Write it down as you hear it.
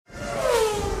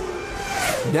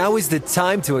Now is the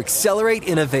time to accelerate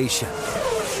innovation.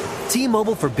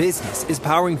 T-Mobile for Business is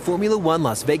powering Formula One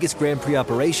Las Vegas Grand Prix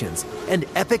operations and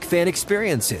epic fan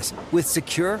experiences with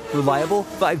secure, reliable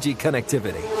 5G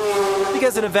connectivity.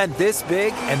 Because an event this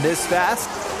big and this fast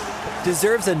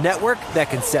deserves a network that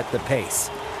can set the pace.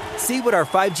 See what our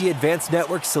 5G advanced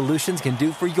network solutions can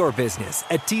do for your business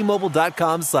at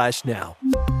T-Mobile.com/now.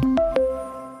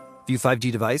 View 5G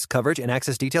device coverage and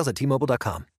access details at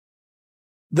T-Mobile.com.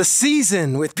 The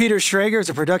Season with Peter Schrager is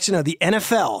a production of the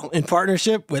NFL in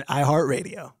partnership with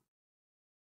iHeartRadio.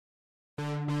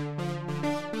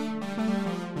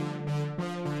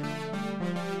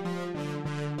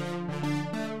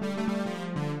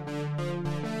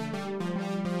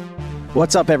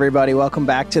 What's up, everybody? Welcome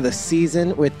back to The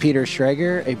Season with Peter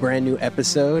Schrager, a brand new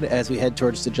episode as we head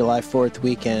towards the July 4th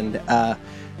weekend.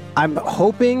 I'm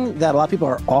hoping that a lot of people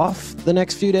are off the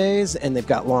next few days and they've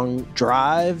got long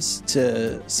drives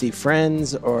to see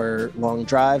friends or long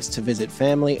drives to visit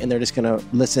family, and they're just going to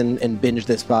listen and binge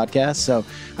this podcast. So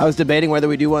I was debating whether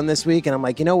we do one this week, and I'm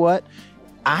like, you know what?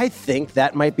 I think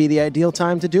that might be the ideal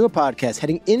time to do a podcast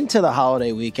heading into the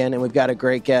holiday weekend, and we've got a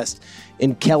great guest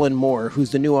in Kellen Moore,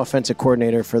 who's the new offensive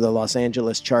coordinator for the Los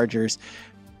Angeles Chargers.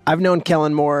 I've known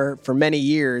Kellen Moore for many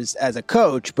years as a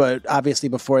coach, but obviously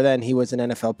before then he was an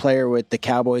NFL player with the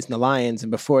Cowboys and the Lions.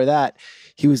 And before that,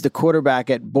 he was the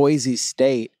quarterback at Boise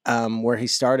State, where he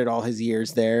started all his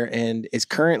years there and is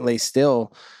currently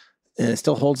still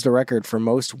holds the record for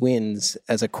most wins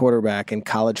as a quarterback in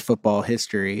college football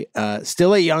history.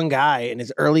 Still a young guy in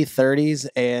his early 30s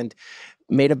and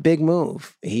made a big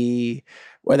move.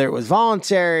 Whether it was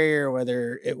voluntary or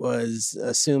whether it was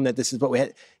assumed that this is what we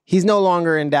had, he's no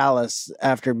longer in Dallas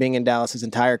after being in Dallas his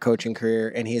entire coaching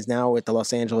career, and he is now with the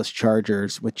Los Angeles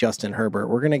Chargers with Justin Herbert.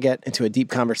 We're going to get into a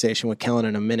deep conversation with Kellen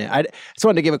in a minute. I just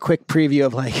wanted to give a quick preview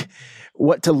of like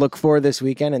what to look for this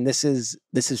weekend, and this is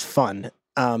fun.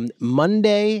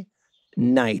 Monday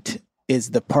night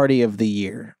is the party of the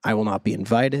year. I will not be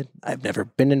invited. I've never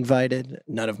been invited.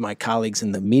 None of my colleagues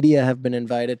in the media have been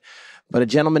invited. But a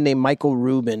gentleman named Michael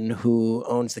Rubin, who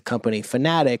owns the company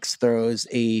Fanatics, throws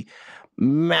a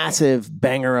massive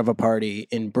banger of a party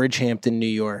in Bridgehampton, New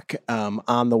York,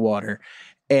 on the water.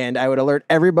 And I would alert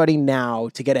everybody now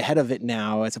to get ahead of it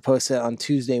now, as opposed to on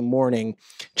Tuesday morning,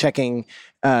 checking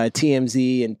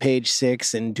TMZ and Page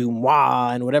Six and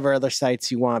Dumois and whatever other sites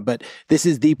you want. But this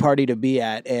is the party to be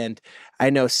at. And I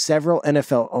know several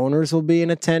NFL owners will be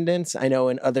in attendance. I know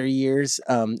in other years,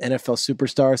 NFL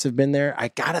superstars have been there. I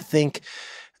got to think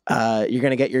you're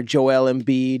going to get your Joel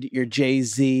Embiid, your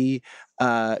Jay-Z,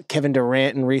 Kevin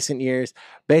Durant in recent years.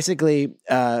 Basically,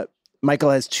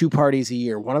 Michael has two parties a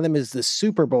year. One of them is the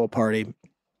Super Bowl party,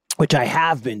 which I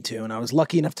have been to, and I was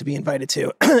lucky enough to be invited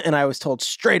to. And I was told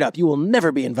straight up, you will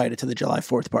never be invited to the July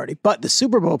 4th party. But the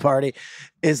Super Bowl party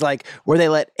is like where they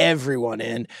let everyone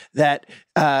in that,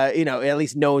 at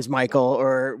least knows Michael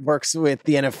or works with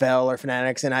the NFL or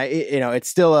Fanatics. And it's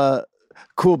still a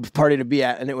cool party to be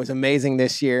at. And it was amazing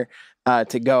this year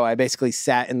to go. I basically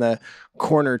sat in the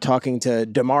corner talking to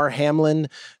Damar Hamlin,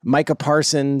 Micah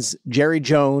Parsons, Jerry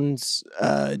Jones,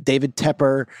 David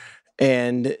Tepper,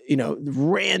 and,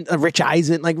 Rich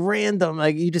Eisen, like random,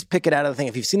 like you just pick it out of the thing.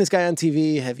 If you've seen this guy on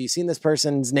TV, have you seen this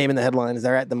person's name in the headlines?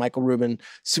 They're at the Michael Rubin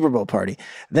Super Bowl party.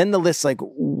 Then the list like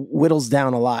whittles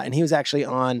down a lot. And he was actually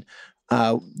on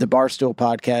the Barstool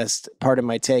podcast, Pardon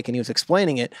My Take, and he was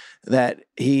explaining it, that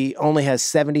he only has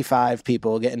 75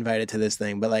 people get invited to this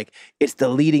thing, but like it's the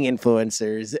leading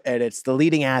influencers and it's the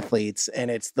leading athletes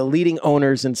and it's the leading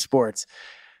owners in sports.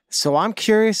 So I'm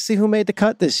curious to see who made the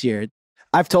cut this year.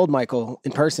 I've told Michael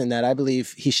in person that I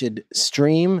believe he should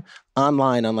stream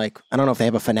online on I don't know if they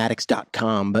have a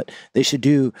fanatics.com, but they should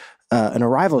do an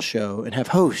arrival show and have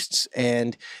hosts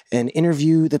and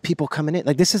interview the people coming in.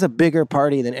 Like this is a bigger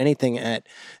party than anything at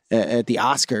the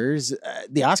Oscars.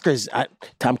 The Oscars,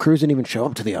 Tom Cruise didn't even show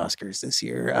up to the Oscars this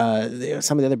year.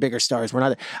 Some of the other bigger stars were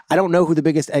not there. I don't know who the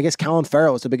biggest, I guess Colin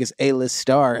Farrell was the biggest A-list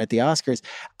star at the Oscars.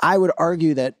 I would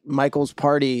argue that Michael's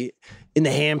party in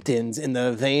the Hamptons, in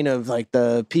the vein of like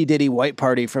the P. Diddy white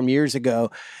party from years ago,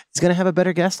 is going to have a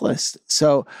better guest list.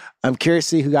 So I'm curious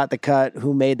to see who got the cut,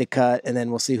 who made the cut, and then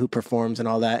we'll see who performs and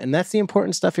all that. And that's the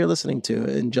important stuff you're listening to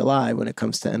in July when it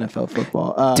comes to NFL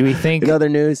football. Do we think... In other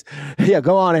news... Yeah,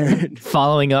 go on, Aaron.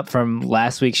 Following up from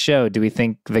last week's show, do we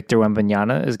think Victor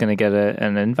Wembanyama is going to get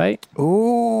an invite?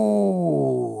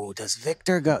 Ooh, does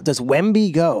Victor go? Does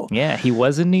Wemby go? Yeah, he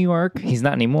was in New York. He's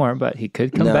not anymore, but he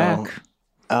could come back.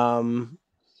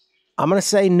 I'm going to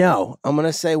say no. I'm going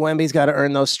to say Wemby's got to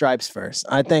earn those stripes first.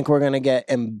 I think we're going to get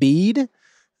Embiid.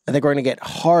 I think we're going to get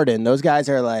Harden. Those guys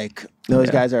are like Those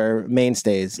guys are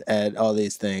mainstays at all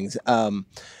these things. And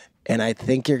I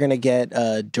think you're going to get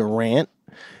Durant.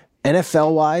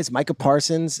 NFL-wise, Micah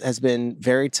Parsons has been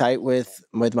very tight with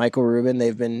Michael Rubin.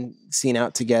 They've been seen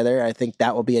out together. I think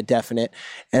that will be a definite.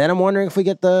 And then I'm wondering if we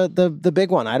get the big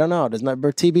one. I don't know. Does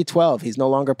number TB12? He's no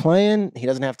longer playing. He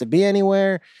doesn't have to be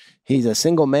anywhere. He's a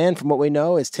single man from what we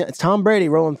know. It's Tom Brady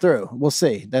rolling through. We'll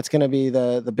see. That's going to be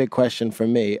the big question for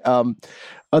me.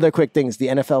 Other quick things. The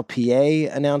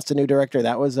NFLPA announced a new director.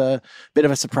 That was a bit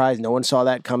of a surprise. No one saw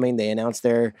that coming. They announced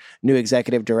their new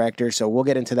executive director. So we'll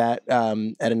get into that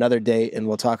at another date, and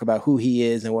we'll talk about who he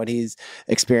is and what his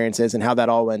experience is and how that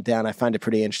all went down. I find it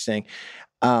pretty interesting.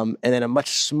 And then a much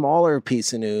smaller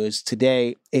piece of news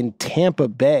today in Tampa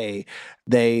Bay,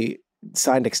 they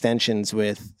signed extensions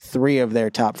with 3 of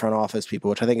their top front office people,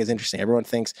 which I think is interesting. Everyone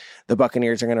thinks the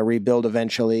Buccaneers are going to rebuild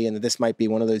eventually, and that this might be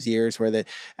one of those years where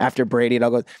after Brady, it all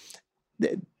goes.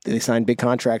 They signed big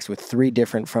contracts with 3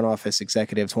 different front office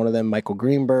executives. One of them, Michael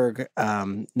Greenberg,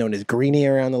 known as Greenie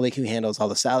around the league, who handles all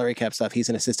the salary cap stuff. He's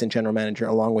an assistant general manager,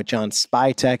 along with John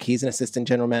Spytek. He's an assistant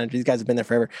general manager. These guys have been there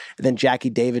forever. And then Jackie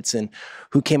Davidson,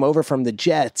 who came over from the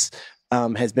Jets,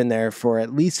 has been there for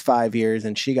at least 5 years,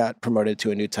 and she got promoted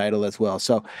to a new title as well.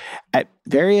 So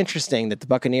very interesting that the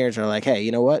Buccaneers are like, hey,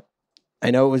 you know what? I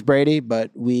know it was Brady,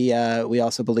 but we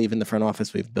also believe in the front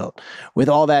office we've built. With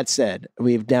all that said,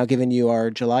 we've now given you our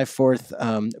July 4th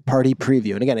party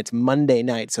preview. And again, it's Monday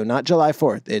night, so not July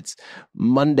 4th. It's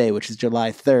Monday, which is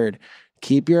July 3rd.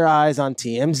 Keep your eyes on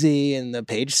TMZ and the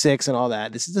Page 6 and all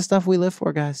that. This is the stuff we live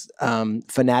for, guys.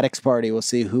 Fanatics party. We'll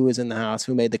see who is in the house,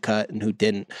 who made the cut, and who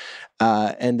didn't.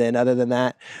 And then other than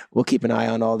that, we'll keep an eye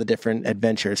on all the different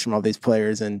adventures from all these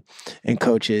players and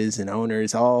coaches and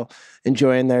owners, all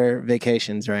enjoying their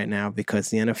vacations right now because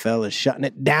the NFL is shutting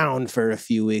it down for a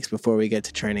few weeks before we get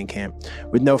to training camp.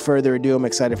 With no further ado, I'm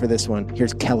excited for this one.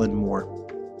 Here's Kellen Moore.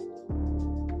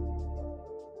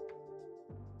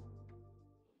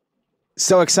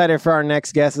 So excited for our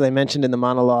next guest, as I mentioned in the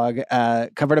monologue.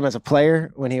 Covered him as a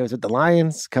player when he was with the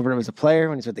Lions, covered him as a player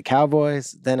when he's with the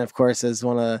Cowboys, then, of course, as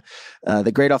one of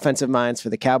the great offensive minds for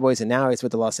the Cowboys, and now he's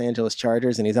with the Los Angeles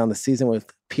Chargers, and he's on the season with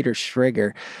Peter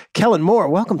Schrager. Kellen Moore,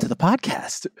 welcome to the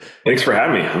podcast. Thanks for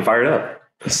having me. I'm fired up.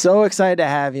 So excited to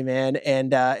have you, man.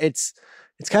 And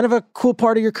it's kind of a cool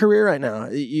part of your career right now.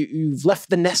 You've left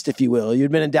the nest, if you will.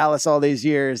 You've been in Dallas all these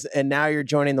years, and now you're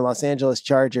joining the Los Angeles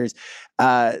Chargers.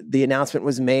 The announcement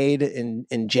was made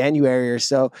in January or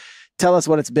so. Tell us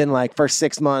what it's been like first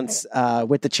 6 months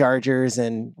with the Chargers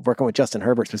and working with Justin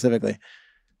Herbert specifically.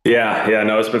 Yeah,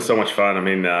 no, it's been so much fun. I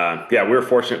mean, we were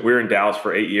fortunate. We were in Dallas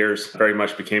for 8 years, very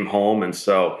much became home. And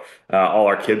so all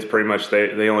our kids pretty much,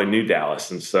 they only knew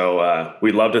Dallas. And so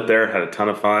we loved it there, had a ton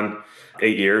of fun.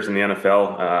 8 years in the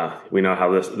NFL. We know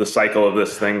how the cycle of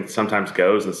this thing sometimes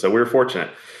goes. And so we were fortunate.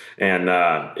 And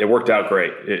it worked out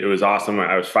great. It was awesome.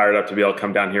 I was fired up to be able to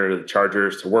come down here to the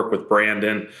Chargers to work with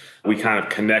Brandon. We kind of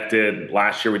connected.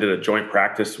 Last year we did a joint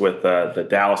practice with the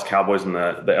Dallas Cowboys and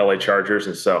the LA Chargers.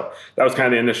 And so that was kind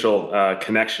of the initial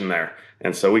connection there.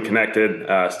 And so we connected,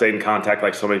 stayed in contact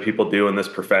like so many people do in this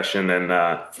profession. And,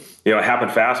 it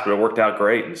happened fast, but it worked out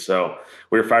great. And so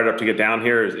we were fired up to get down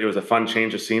here. It was a fun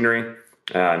change of scenery.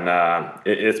 And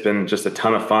it's been just a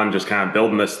ton of fun just kind of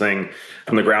building this thing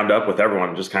from the ground up with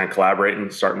everyone, just kind of collaborating,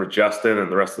 starting with Justin and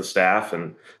the rest of the staff.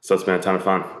 And so it's been a ton of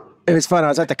fun. It was fun. I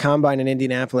was at the Combine in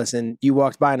Indianapolis, and you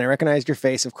walked by, and I recognized your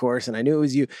face, of course, and I knew it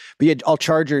was you. But you had all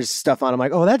Chargers stuff on. I'm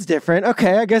like, oh, that's different.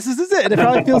 Okay, I guess this is it. And it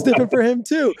probably feels different for him,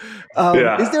 too.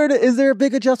 Is there a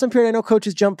big adjustment period? I know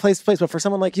coaches jump place to place, but for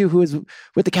someone like you who is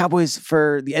with the Cowboys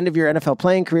for the end of your NFL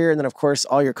playing career and then, of course,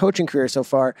 all your coaching career so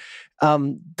far,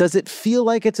 does it feel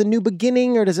like it's a new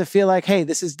beginning, or does it feel like, hey,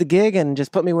 this is the gig and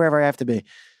just put me wherever I have to be?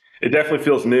 It definitely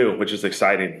feels new, which is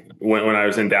exciting. When I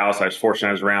was in Dallas, I was fortunate.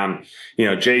 I was around,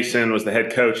 Jason was the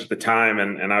head coach at the time,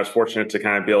 and I was fortunate to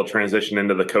kind of be able to transition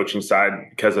into the coaching side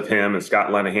because of him and Scott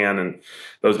Linehan and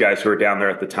those guys who were down there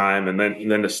at the time, and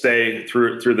then to stay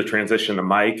through the transition to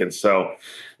Mike. And so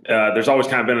there's always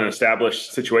kind of been an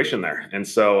established situation there. And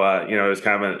so, it was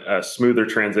kind of a smoother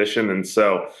transition. And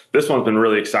so this one's been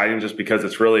really exciting just because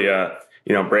it's really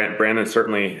Brandon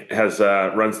certainly has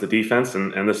runs the defense,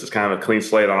 and this is kind of a clean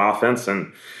slate on offense,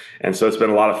 and so it's been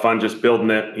a lot of fun just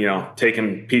building it.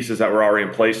 Taking pieces that were already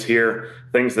in place here,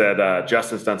 things that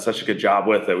Justin's done such a good job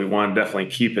with that we want to definitely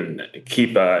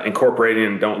keep incorporating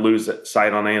and don't lose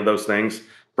sight on any of those things.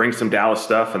 Bring some Dallas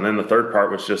stuff, and then the third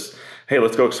part was just, hey,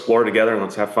 let's go explore together and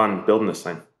let's have fun building this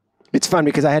thing. It's fun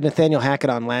because I had Nathaniel Hackett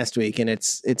on last week, and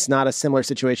it's not a similar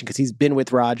situation because he's been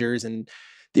with Rodgers and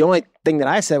The only thing that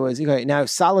I said was, okay, now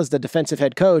Salah's the defensive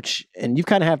head coach, and you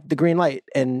kind of have the green light.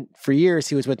 And for years,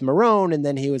 he was with Marone, and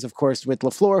then he was, of course, with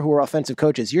LaFleur, who were offensive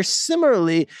coaches. You're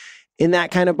similarly in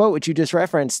that kind of boat, which you just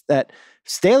referenced, that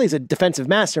Staley's a defensive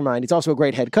mastermind. He's also a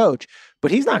great head coach,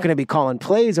 but he's not going to be calling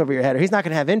plays over your head, or he's not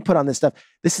going to have input on this stuff.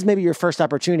 This is maybe your first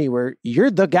opportunity where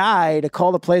you're the guy to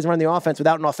call the plays around the offense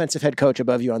without an offensive head coach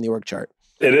above you on the org chart.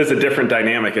 It is a different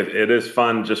dynamic. It is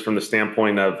fun just from the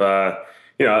standpoint of,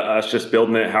 us just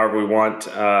building it however we want.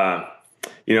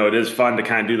 It is fun to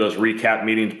kind of do those recap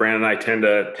meetings. Brandon and I tend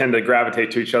to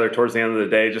gravitate to each other towards the end of the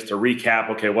day just to recap,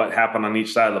 okay, what happened on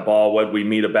each side of the ball, what did we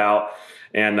meet about?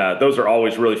 And those are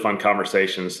always really fun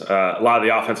conversations. A lot of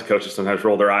the offensive coaches sometimes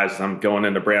roll their eyes as I'm going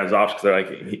into Brandon's office because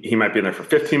they're like, he might be in there for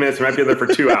 15 minutes, he might be in there for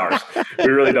 2 hours. We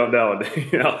really don't know.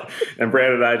 And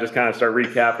Brandon and I just kind of start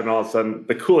recapping. All of a sudden,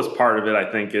 the coolest part of it,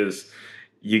 I think, is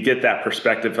you get that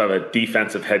perspective of a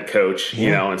defensive head coach,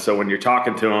 and so when you're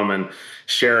talking to him and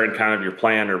sharing kind of your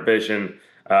plan or vision,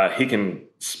 he can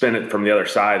spin it from the other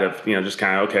side of, just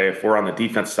kind of, okay, if we're on the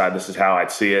defense side, this is how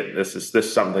I'd see it. This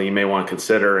is something you may want to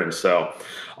consider. And so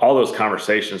all those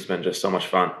conversations have been just so much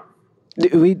fun.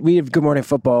 We have Good Morning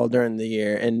Football during the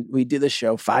year, and we do this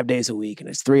show 5 days a week, and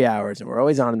it's 3 hours, and we're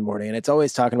always on in the morning, and it's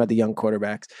always talking about the young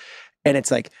quarterbacks. And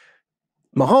it's like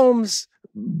Mahomes,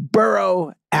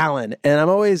 Burrow, Allen, and I'm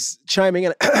always chiming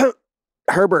in,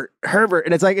 Herbert.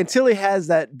 And it's like, until he has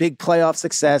that big playoff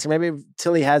success, or maybe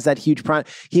until he has that huge prime,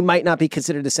 he might not be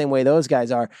considered the same way those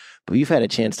guys are. But you've had a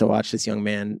chance to watch this young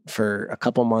man for a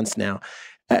couple months now.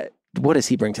 What does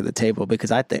he bring to the table?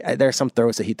 Because I think there are some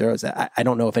throws that he throws that I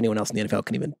don't know if anyone else in the NFL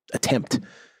can even attempt.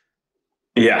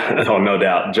 Yeah, no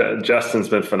doubt. Justin's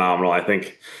been phenomenal. I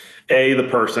think, the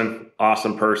person,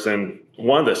 awesome person,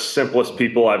 one of the simplest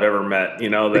people I've ever met.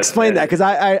 Explain that, because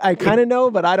I kind of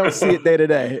know, but I don't see it day to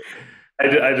day.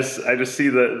 I just see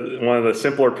one of the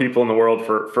simpler people in the world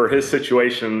for his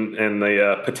situation and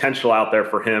the potential out there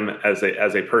for him as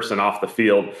a person off the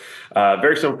field.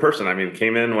 Very simple person. I mean,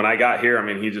 came in when I got here. I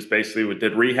mean, he just basically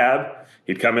did rehab.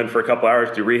 He'd come in for a couple hours,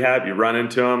 do rehab. You run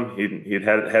into him. He'd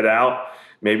head out.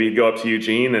 Maybe he'd go up to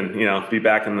Eugene and be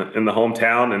back in the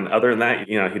hometown. And other than that,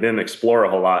 he didn't explore a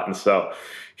whole lot. And so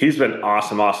he's been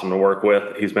awesome to work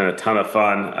with. He's been a ton of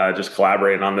fun just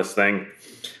collaborating on this thing.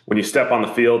 When you step on the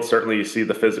field, certainly you see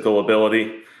the physical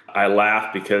ability. I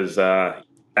laugh because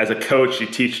as a coach, you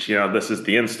teach, this is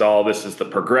the install, this is the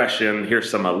progression, here's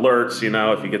some alerts,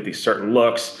 if you get these certain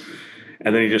looks.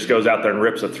 And then he just goes out there and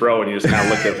rips a throw, and you just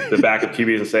kind of look at the back of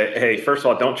QBs and say, hey, first of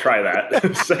all, don't try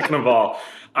that. Second of all,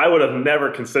 I would have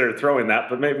never considered throwing that,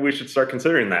 but maybe we should start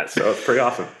considering that. So it's pretty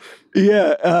awesome.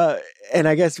 Yeah. And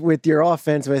I guess with your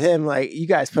offense, with him, like, you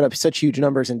guys put up such huge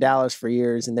numbers in Dallas for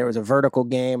years, and there was a vertical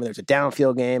game and there's a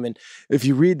downfield game. And if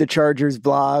you read the Chargers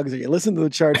blogs or you listen to the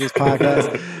Chargers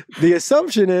podcast, the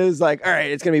assumption is like, all right,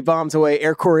 it's going to be bombs away,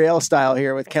 Air Coryell style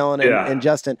here with Kellen and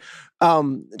Justin.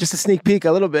 Just a sneak peek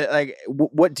a little bit, like,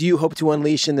 what do you hope to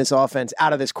unleash in this offense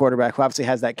out of this quarterback who obviously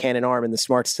has that cannon arm and the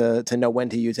smarts to know when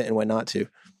to use it and when not to?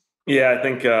 Yeah, I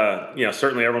think,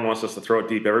 certainly everyone wants us to throw it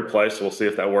deep every play, so we'll see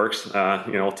if that works.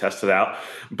 We'll test it out.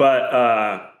 But,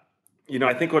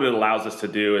 I think what it allows us to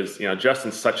do is,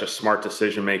 Justin's such a smart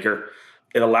decision maker.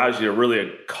 It allows you to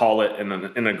really call it in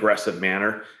an aggressive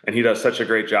manner, and he does such a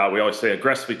great job. We always say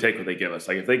aggressively take what they give us.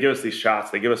 Like, if they give us these shots,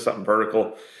 they give us something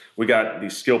vertical, we got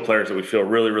these skill players that we feel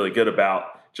really, really good about.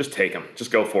 Just take them.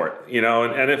 Just go for it.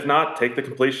 And if not, take the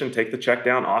completion, take the check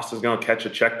down. Austin's going to catch a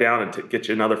check down and get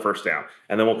you another first down,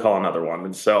 and then we'll call another one.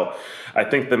 And so I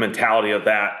think the mentality of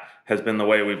that has been the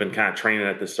way we've been kind of training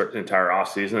it this entire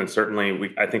offseason. And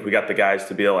certainly I think we got the guys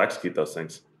to be able to execute those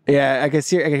things. Yeah, I can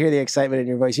hear the excitement in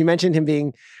your voice. You mentioned him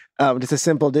being just a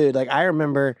simple dude. Like, I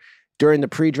remember during the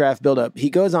pre-draft buildup, he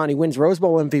goes on, he wins Rose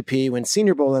Bowl MVP, wins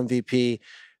Senior Bowl MVP,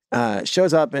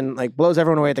 shows up and like blows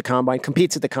everyone away at the combine,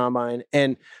 competes at the combine.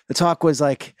 And the talk was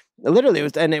like, literally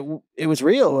it was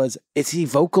real, is he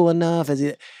vocal enough?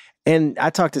 And I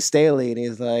talked to Staley, and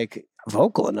he's like,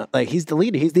 vocal enough? Like, he's the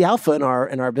leader, he's the alpha in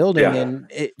our building. Yeah.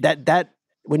 And that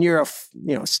when you're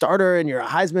a starter and you're a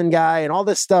Heisman guy and all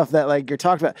this stuff that like you're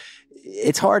talking about,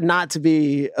 it's hard not to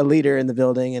be a leader in the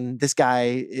building. And this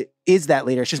guy is that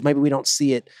leader. It's just maybe we don't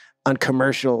see it on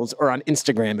commercials or on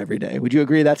Instagram every day. Would you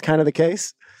agree that's kind of the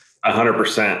case?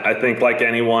 100%. I think, like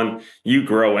anyone, you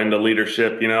grow into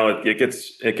leadership. It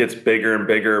gets bigger and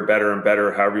bigger, better and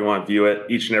better, however you want to view it,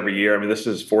 each and every year. I mean, this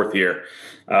is his fourth year,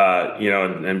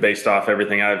 and based off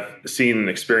everything I've seen and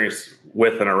experienced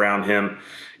with and around him,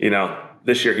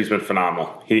 this year he's been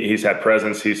phenomenal. He's had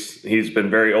presence. He's been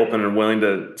very open and willing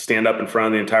to stand up in front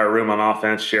of the entire room on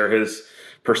offense, share his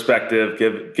perspective,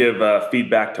 give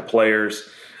feedback to players.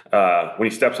 when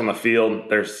he steps on the field,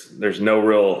 there's no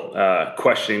real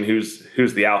questioning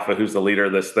who's the alpha, who's the leader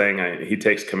of this thing. He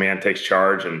takes command, takes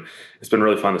charge, and it's been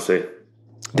really fun to see.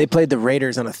 They played the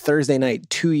Raiders on a Thursday night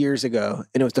 2 years ago,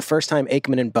 and it was the first time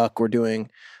Aikman and Buck were doing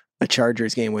a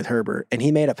Chargers game with Herbert, and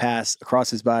he made a pass across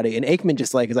his body, and Aikman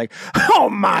just is like, oh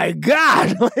my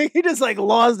God, like he just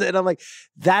lost it. And I'm like,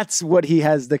 that's what he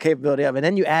has the capability of. And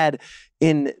then you add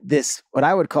in this, what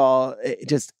I would call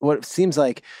just what seems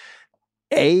like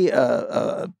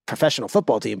a professional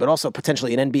football team, but also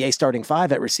potentially an NBA starting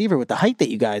five at receiver with the height that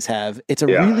you guys have. It's a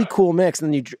really cool mix.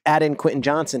 And then you add in Quentin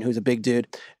Johnson, who's a big dude.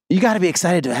 You got to be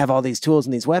excited to have all these tools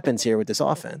and these weapons here with this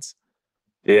offense.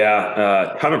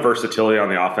 Yeah, ton of versatility on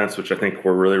the offense, which I think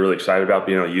we're really, really excited about,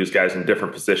 being able to use guys in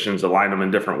different positions, align them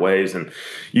in different ways, and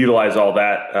utilize all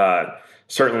that.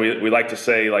 Certainly, we like to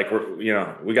say, like,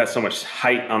 we got so much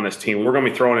height on this team. We're going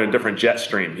to be throwing in a different jet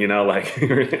stream, like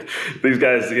these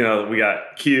guys, we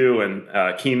got Q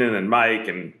and Keenan and Mike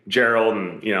and Gerald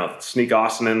and, sneak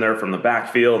Austin in there from the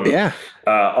backfield. And,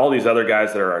 all these other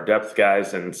guys that are our depth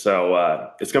guys. And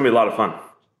so it's going to be a lot of fun.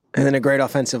 And then a great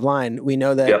offensive line. We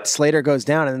know that Slater goes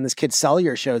down, and then this kid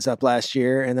Sellier shows up last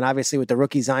year. And then obviously with the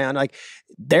rookie Zion, like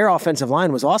their offensive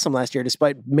line was awesome last year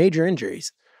despite major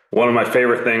injuries. One of my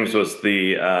favorite things was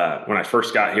when I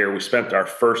first got here, we spent our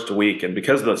first week, and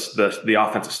because the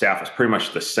offensive staff was pretty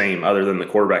much the same, other than the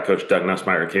quarterback coach, Doug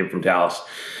Nussmeier, who came from Dallas,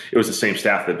 it was the same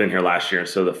staff that had been here last year. And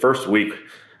so the first week,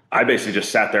 I basically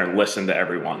just sat there and listened to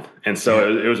everyone. And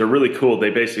so it was a really cool, they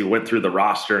basically went through the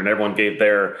roster and everyone gave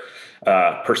their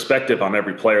perspective on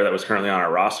every player that was currently on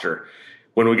our roster.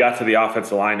 When we got to the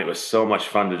offensive line, it was so much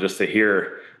fun to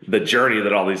hear the journey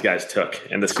that all these guys took,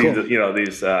 and to see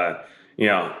these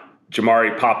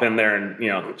Jamari pop in there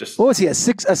and just what was he, a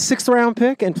sixth round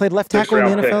pick and played left tackle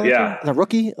in the NFL? Pick, as a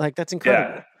rookie, like that's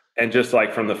incredible. Yeah. And just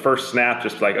like from the first snap,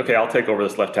 just like, okay, I'll take over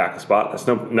this left tackle spot. That's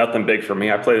nothing big for me.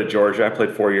 I played at Georgia. I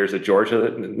played 4 years at Georgia.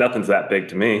 Nothing's that big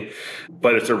to me.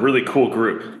 But it's a really cool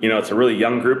group. It's a really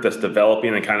young group that's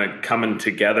developing and kind of coming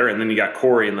together. And then you got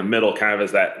Corey in the middle, kind of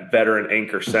as that veteran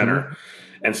anchor center.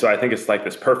 Mm-hmm. And so I think it's like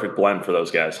this perfect blend for those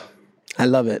guys. I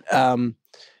love it.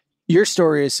 Your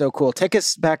story is so cool. Take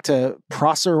us back to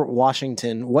Prosser,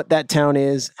 Washington, what that town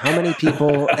is, how many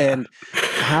people, and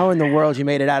how in the world you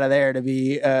made it out of there to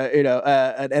be,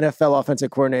 an NFL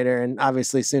offensive coordinator and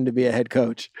obviously soon to be a head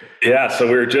coach. Yeah, so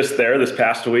we were just there this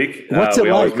past week. What's it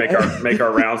we like? always make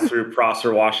our rounds through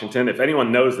Prosser, Washington. If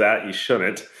anyone knows that, you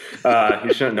shouldn't.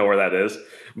 You shouldn't know where that is.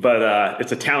 But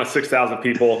it's a town of 6,000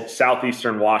 people,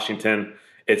 southeastern Washington.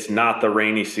 It's not the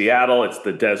rainy Seattle. It's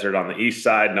the desert on the east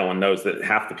side. No one knows that.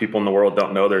 Half the people in the world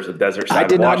don't know there's a desert side of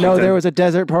Washington. I did not know there was a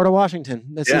desert part of Washington.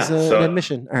 This is an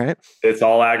admission. All right. It's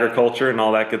all agriculture and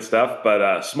all that good stuff.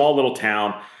 But small little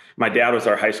town. My dad was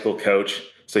our high school coach.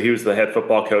 So he was the head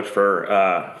football coach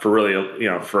for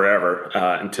really, forever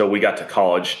until we got to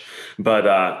college.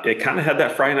 But it kind of had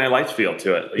that Friday Night Lights feel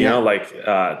to it. You know,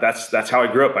 that's how I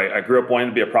grew up. I grew up wanting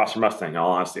to be a Prosser Mustang, in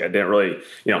all honesty. I didn't really,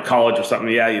 college or something.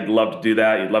 Yeah, you'd love to do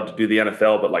that. You'd love to do the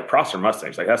NFL. But like Prosser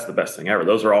Mustangs, like that's the best thing ever.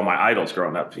 Those are all my idols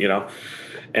growing up,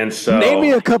 And so, name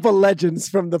me a couple legends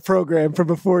from the program from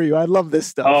before you. I love this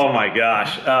stuff. Oh my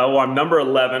gosh! Well, I'm number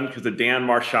 11 because of Dan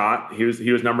Marchant. He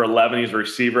was number 11. He's a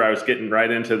receiver. I was getting right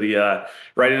into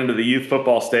the youth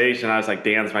football stage, and I was like,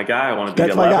 Dan's my guy. I want to be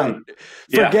 11.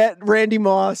 Forget Randy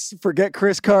Moss. Forget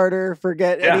Chris Carter.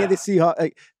 Forget any of the Seahawks.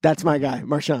 Like, that's my guy,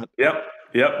 Marchant.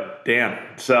 Yep, Dan.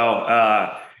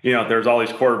 So. There's all these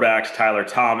quarterbacks, Tyler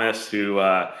Thomas, who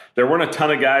there weren't a ton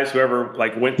of guys who ever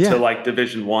went to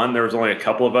Division I. There was only a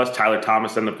couple of us. Tyler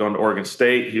Thomas ended up going to Oregon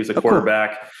State. He was a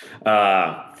quarterback.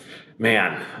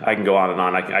 Man, I can go on and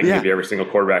on. I can give you every single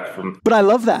quarterback from. But I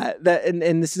love that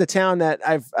and this is a town that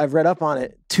I've read up on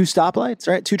it. 2 stoplights,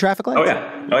 right? 2 traffic lights.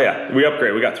 Oh yeah. We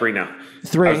upgrade. We got 3 now.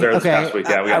 3. I was there this past week.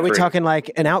 Yeah, we got 3. Are we talking like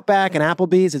an Outback, an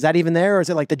Applebee's? Is that even there, or is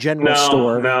it like the general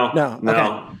store? No.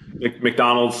 Okay.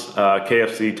 McDonald's,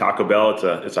 KFC, Taco Bell.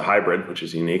 It's a hybrid, which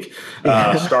is unique.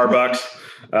 Starbucks.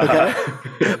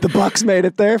 The Bucks made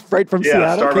it there, right from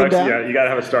Seattle. Starbucks. Yeah, you got to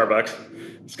have a Starbucks.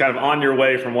 It's kind of on your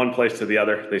way from one place to the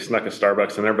other. They snuck a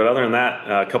Starbucks in there, but other than that,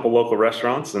 a couple local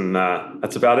restaurants, and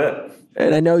that's about it.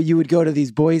 And I know you would go to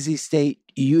these Boise State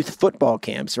youth football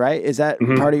camps, right? Is that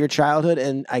part of your childhood?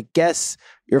 And I guess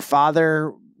your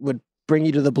father would bring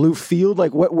you to the blue field?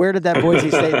 Like, where did that Boise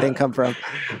State thing come from?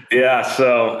 Yeah,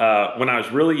 so when I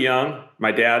was really young,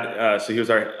 my dad, so he was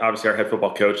obviously our head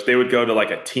football coach. They would go to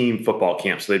a team football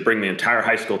camp. So they'd bring the entire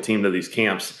high school team to these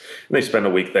camps, and they spend a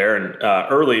week there. And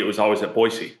early, it was always at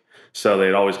Boise. So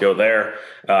they'd always go there.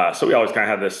 So we always kind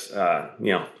of had this,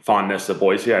 fondness of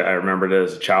Boise. I remembered it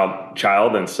as a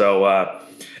child. And so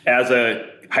as a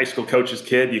high school coach's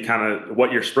kid, you kind of,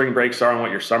 what your spring breaks are and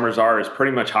what your summers are is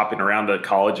pretty much hopping around to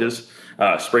colleges.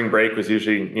 Spring break was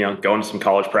usually, going to some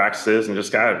college practices and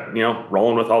just kind of,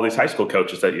 rolling with all these high school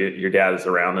coaches that your dad is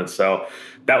around. And so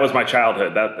that was my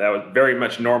childhood. That was very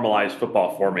much normalized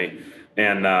football for me.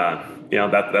 And,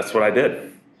 that's what I did.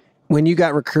 When you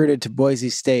got recruited to Boise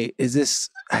State, is this,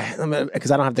 because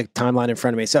I don't have the timeline in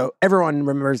front of me. So everyone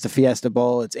remembers the Fiesta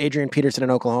Bowl. It's Adrian Peterson in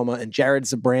Oklahoma and Jared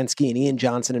Zabransky and Ian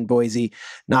Johnson in Boise.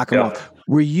 Knock them off.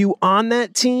 Were you on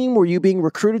that team? Were you being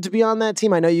recruited to be on that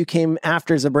team? I know you came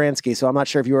after Zabransky, so I'm not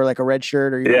sure if you were like a red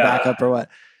shirt or you were backup or what.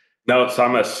 No, so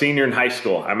I'm a senior in high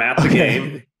school. I'm at the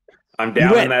game. I'm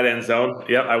down in that end zone.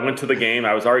 Yep, I went to the game.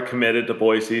 I was already committed to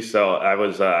Boise, so I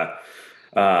was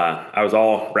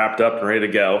all wrapped up and ready to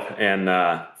go. And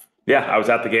I was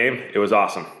at the game. It was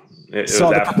awesome. It Saw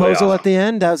was the proposal awesome. At the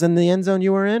end? That was in the end zone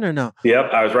you were in, or no?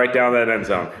 Yep, I was right down that end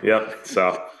zone. Yep.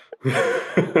 So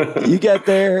you get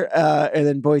there, and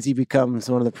then Boise becomes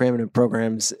one of the preeminent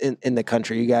programs in the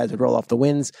country. You guys would roll off the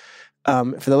wins.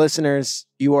 For the listeners,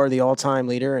 you are the all-time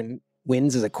leader in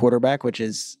wins as a quarterback, which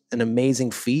is an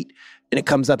amazing feat. And it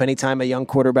comes up anytime a young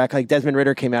quarterback like Desmond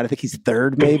Ridder came out. I think he's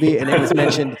third maybe. And it was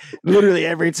mentioned literally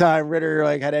every time Ridder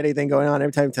had anything going on,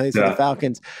 every time he tells you the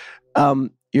Falcons.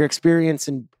 Your experience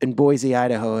in Boise,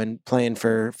 Idaho and playing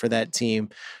for that team,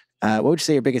 what would you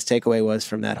say your biggest takeaway was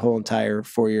from that whole entire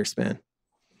 4-year span?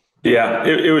 Yeah,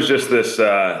 it was just this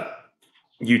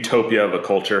utopia of a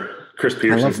culture. Chris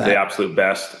Peterson's the absolute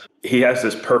best. He has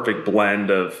this perfect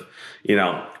blend of,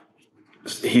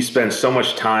 he spends so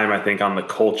much time, I think, on the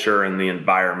culture and the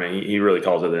environment. He really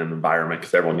calls it an environment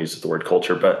because everyone uses the word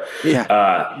culture, but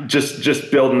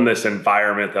just building this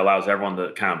environment that allows everyone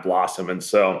to kind of blossom. And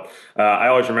so I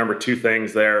always remember two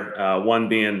things there. One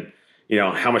being,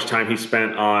 how much time he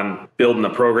spent on building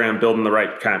the program, building the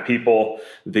right kind of people,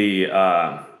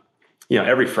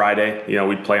 every Friday,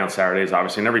 we'd play on Saturdays,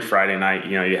 obviously. And every Friday night,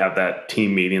 you have that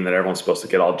team meeting that everyone's supposed to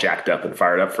get all jacked up and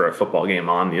fired up for a football game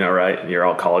on, right? And you're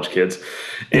all college kids.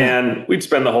 And we'd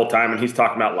spend the whole time and he's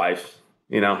talking about life,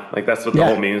 that's what the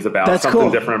whole meeting is about. That's something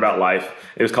cool. Different about life.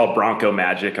 It was called Bronco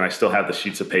Magic. And I still have the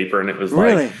sheets of paper. And it was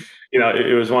really?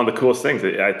 It was one of the coolest things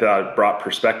that I thought brought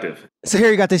perspective. So here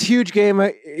you got this huge game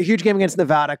against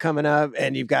Nevada coming up.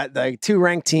 And you've got like 2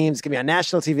 ranked teams going to be on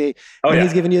national TV. And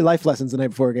he's giving you life lessons the night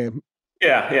before a game.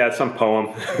 Yeah, it's some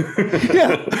poem.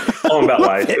 Poem about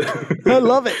life. I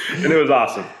love it. And it was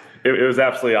awesome. It was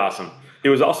absolutely awesome. It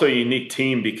was also a unique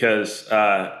team because,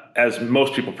 as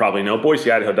most people probably know,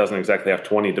 Boise, Idaho doesn't exactly have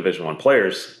 20 Division I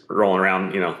players rolling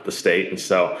around, the state. And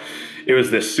so it was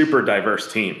this super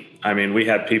diverse team. I mean, we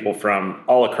had people from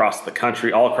all across the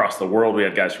country, all across the world. We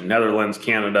had guys from Netherlands,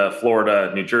 Canada,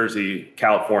 Florida, New Jersey,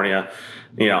 California.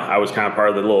 I was kind of part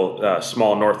of the little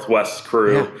small Northwest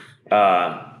crew.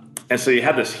 Yeah. And so you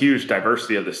had this huge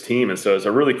diversity of this team. And so it's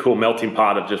a really cool melting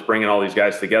pot of just bringing all these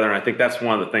guys together. And I think that's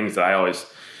one of the things that I always,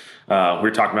 we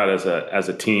were talking about as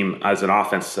a team, as an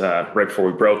offense, right before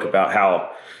we broke, about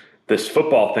how this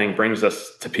football thing brings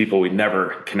us to people we never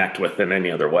connect with in any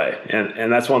other way.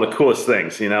 And that's one of the coolest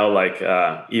things, even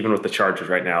with the Chargers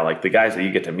right now, like the guys that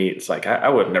you get to meet, it's like, I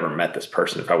would have never met this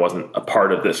person if I wasn't a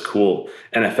part of this cool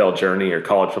NFL journey or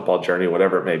college football journey,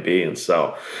 whatever it may be. And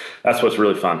so that's what's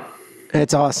really fun.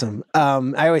 It's awesome.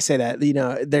 I always say that,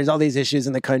 there's all these issues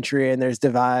in the country and there's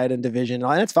divide and division,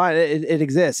 and it's fine. It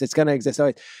exists. It's going to exist. So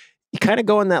you kind of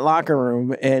go in that locker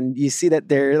room and you see that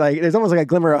there's almost like a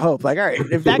glimmer of hope. Like, all right,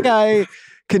 if that guy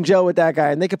can gel with that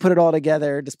guy and they could put it all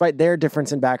together despite their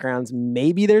difference in backgrounds,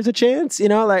 maybe there's a chance,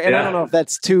 and I don't know if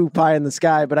that's too pie in the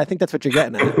sky, but I think that's what you're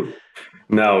getting at.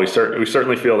 No, we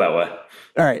certainly feel that way.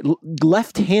 All right.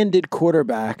 Left-handed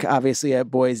quarterback, obviously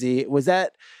at Boise. Was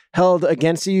that held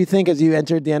against you think, as you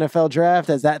entered the NFL draft?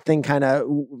 As that thing kind of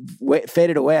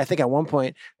faded away? I think at one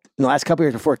point in the last couple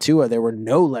years before Tua, there were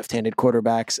no left-handed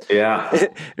quarterbacks. Yeah.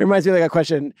 It reminds me of like a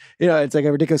question, it's like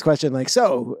a ridiculous question. Like,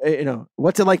 so,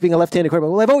 what's it like being a left-handed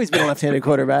quarterback? Well, I've always been a left-handed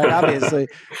quarterback, obviously.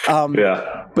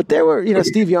 But there were,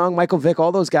 Steve Young, Michael Vick,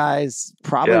 all those guys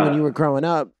probably when you were growing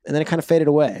up, and then it kind of faded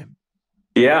away.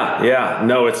 Yeah.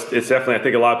 No, it's definitely, I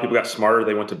think a lot of people got smarter.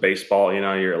 They went to baseball,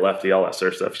 you're a lefty, all that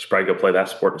sort of stuff. You should probably go play that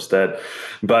sport instead.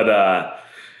 But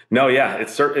no, yeah,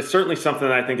 it's certainly something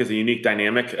that I think is a unique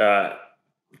dynamic.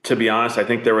 To be honest, I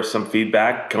think there was some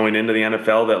feedback going into the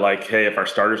NFL that like, hey, if our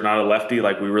starter's not a lefty,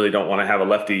 like we really don't want to have a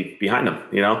lefty behind him,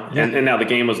 And now the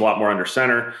game was a lot more under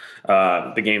center.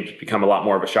 The game's become a lot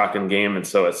more of a shotgun game. And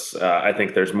so it's, I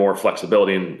think there's more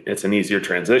flexibility and it's an easier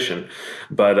transition.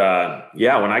 But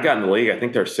when I got in the league, I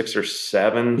think there were 6 or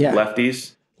 7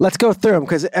 lefties. Let's go through them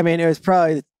because, it was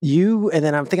probably and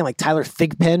then I'm thinking like Tyler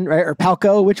Thigpen, right? Or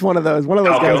Palco. Which one of those? One of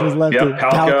those guys was lefty. Yep,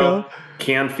 Palco.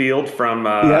 Canfield from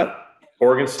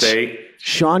Oregon State.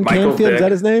 Sean Canfield, is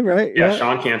that his name, right? Yeah,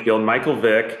 Sean Canfield, Michael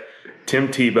Vick, Tim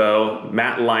Tebow,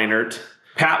 Matt Leinart.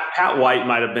 Pat White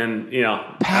might have been,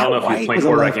 I don't know if he was playing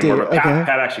quarterback anymore, but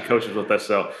Pat actually coaches with us,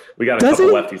 so we got a couple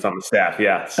lefties on the staff.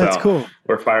 Yeah, so that's cool.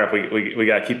 We're fired up. We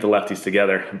got to keep the lefties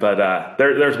together. But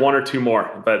there's one or two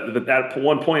more. But at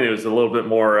one point, it was a little bit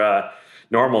more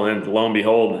normal, and lo and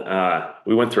behold,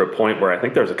 we went through a point where I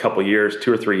think there was a couple years,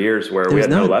 2 or 3 years, where we had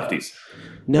no lefties.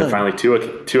 And finally,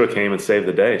 Tua came and saved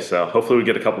the day. So hopefully we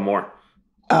get a couple more.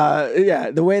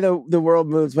 The way the world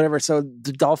moves, whatever. So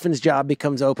the Dolphins' job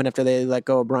becomes open after they let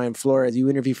go of Brian Flores. You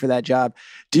interview for that job.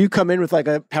 Do you come in with like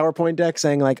a PowerPoint deck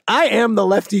saying like, I am the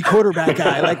lefty quarterback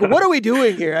guy? Like, what are we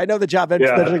doing here? I know the job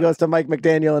eventually goes to Mike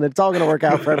McDaniel and it's all going to work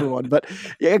out for everyone, but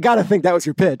you got to think that was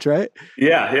your pitch, right?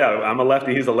 Yeah. I'm a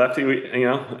lefty. He's a lefty.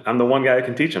 I'm the one guy who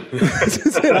can teach him. This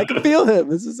is it. I can feel him.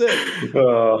 This is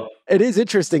it. It is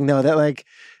interesting though, that like,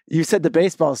 you said the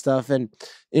baseball stuff, and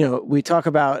we talk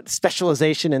about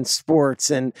specialization in sports,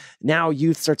 and now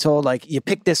youths are told like you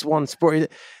pick this one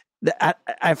sport.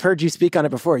 I've heard you speak on it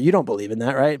before. You don't believe in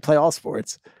that, right? Play all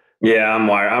sports. Yeah, I'm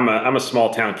wired. I'm a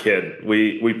small town kid.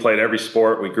 We played every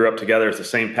sport. We grew up together as the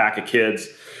same pack of kids.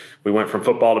 We went from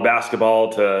football to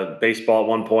basketball to baseball at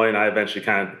one point. I eventually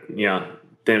kind of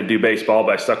didn't do baseball,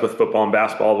 but I stuck with football and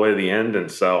basketball all the way to the end,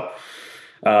 and so.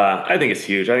 I think it's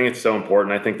huge. I think it's so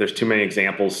important. I think there's too many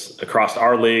examples across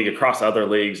our league, across other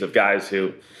leagues of guys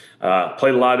who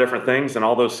played a lot of different things, and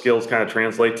all those skills kind of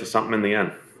translate to something in the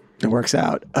end. It works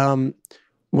out. One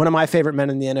of my favorite men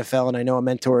in the NFL, and I know a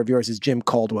mentor of yours, is Jim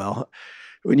Caldwell.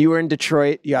 When you were in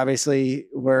Detroit, you obviously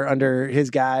were under his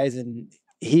guys, and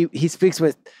he speaks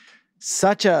with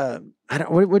such a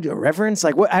reverence.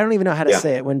 Like I don't even know how to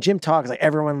say it. When Jim talks, like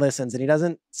everyone listens, and he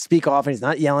doesn't speak often. He's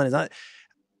not yelling. He's not.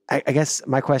 I guess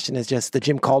my question is just the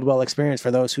Jim Caldwell experience for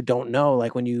those who don't know,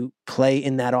 like when you play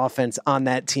in that offense on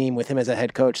that team with him as a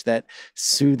head coach, that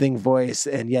soothing voice,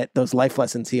 and yet those life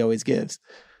lessons he always gives.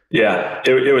 Yeah,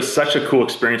 it was such a cool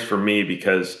experience for me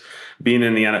because being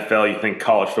in the NFL, you think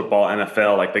college football,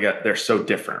 NFL, like they're so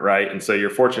different, right? And so you're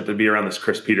fortunate to be around this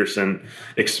Chris Peterson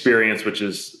experience, which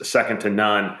is second to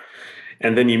none.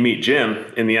 And then you meet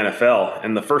Jim in the NFL.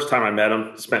 And the first time I met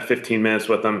him, spent 15 minutes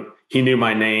with him. He knew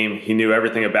my name. He knew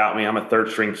everything about me. I'm a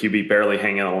third string QB, barely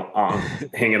hanging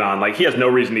on. Like he has no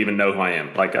reason to even know who I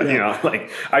am. Like, like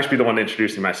I should be the one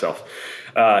introducing myself.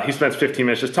 He spends 15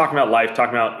 minutes just talking about life,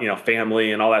 talking about,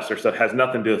 family and all that sort of stuff. Has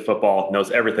nothing to do with football,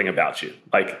 knows everything about you.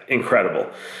 Like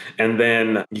incredible. And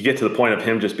then you get to the point of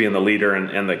him just being the leader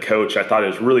and the coach. I thought it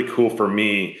was really cool for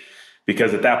me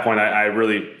because at that point I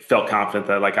really felt confident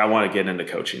that like I want to get into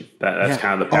coaching. That's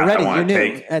kind of the path I want to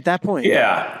take. At that point.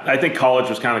 Yeah. I think college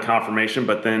was kind of confirmation,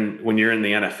 but then when you're in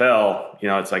the NFL,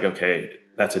 it's like, okay,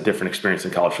 that's a different experience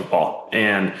than college football.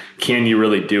 And can you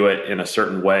really do it in a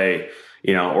certain way?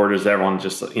 Or does everyone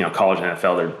just, college and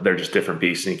NFL, they're just different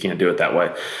beasts and you can't do it that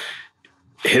way.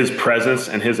 His presence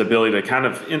and his ability to kind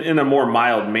of, in a more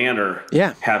mild manner,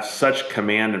 have such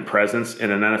command and presence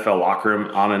in an NFL locker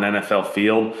room on an NFL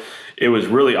field. It was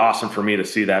really awesome for me to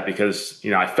see that because,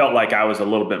 I felt like I was a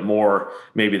little bit more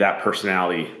maybe that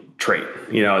personality trait,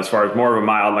 as far as more of a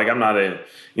mild, like I'm not a,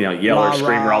 yeller,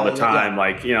 screamer all the time,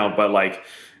 but like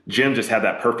Jim just had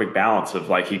that perfect balance of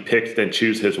like he picked and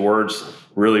choose his words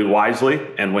really wisely.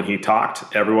 And when he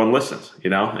talked, everyone listened,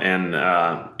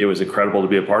 and it was incredible to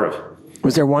be a part of.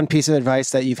 Was there one piece of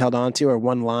advice that you've held on to, or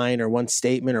one line or one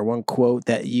statement or one quote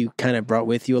that you kind of brought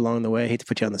with you along the way? I hate to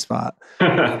put you on the spot.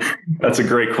 That's a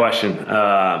great question.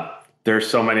 There's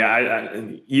so many,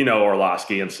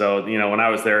 Orlowski. And so, when I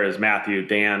was there as Matthew,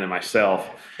 Dan, and myself,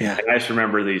 and I just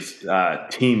remember these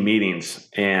team meetings,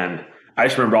 and I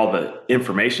just remember all the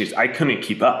information. I couldn't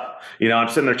keep up. I'm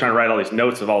sitting there trying to write all these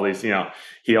notes of all these,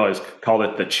 he always called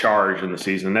it the charge in the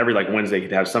season. And every Wednesday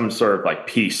he'd have some sort of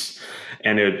piece.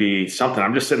 And it would be something.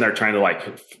 I'm just sitting there trying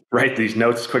to write these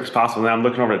notes as quick as possible. And I'm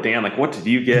looking over to Dan, what did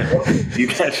you get? What did you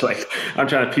catch? I'm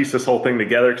trying to piece this whole thing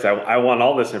together because I want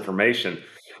all this information.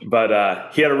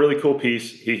 But he had a really cool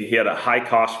piece. He had a high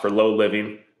cost for low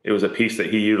living. It was a piece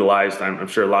that he utilized. I'm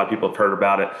sure a lot of people have heard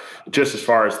about it. Just as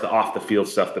far as the off the field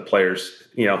stuff that players,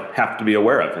 have to be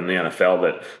aware of in the NFL,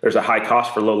 that there's a high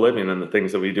cost for low living and the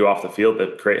things that we do off the field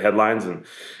that create headlines and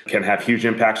can have huge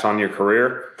impacts on your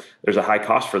career. There's a high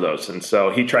cost for those. And so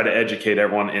he tried to educate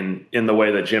everyone in the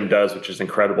way that Jim does, which is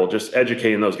incredible, just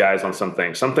educating those guys on some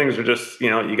things. Some things are just,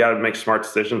 you got to make smart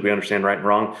decisions. We understand right and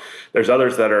wrong. There's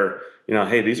others that are,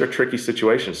 hey, these are tricky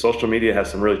situations. Social media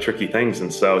has some really tricky things.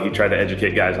 And so he tried to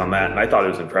educate guys on that. And I thought it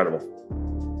was incredible.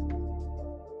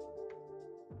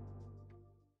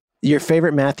 Your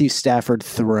favorite Matthew Stafford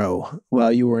throw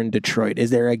while you were in Detroit?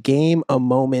 Is there a game, a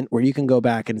moment where you can go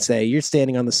back and say you're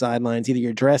standing on the sidelines, either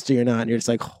you're dressed or you're not, and you're just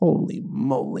like, holy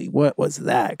moly, what was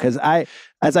that? Because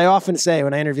as I often say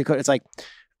when I interview coach, it's like,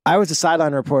 I was a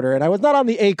sideline reporter and I was not on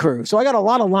the A crew. So I got a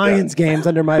lot of Lions games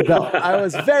under my belt. I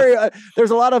was very, there's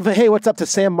a lot of, hey, what's up to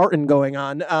Sam Martin going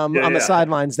on the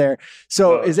sidelines there.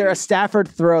 So is there a Stafford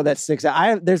throw that sticks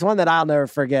out? There's one that I'll never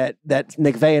forget that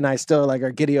McVay and I still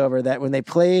are giddy over, that when they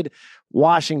played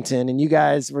Washington and you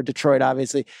guys were Detroit,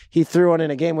 obviously, he threw one in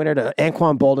a game winner to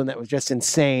Anquan Bolden that was just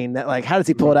insane. That how does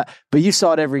he pull it out? But you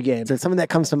saw it every game. So something that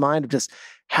comes to mind of just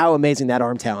how amazing that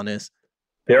arm talent is.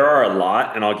 There are a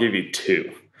lot, and I'll give you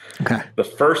two. Okay. The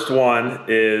first one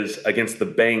is against the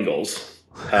Bengals.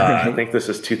 I think this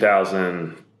is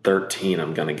 2013,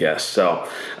 I'm going to guess. So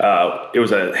it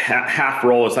was a half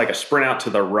roll. It's like a sprint out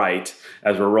to the right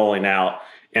as we're rolling out.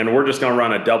 And we're just going to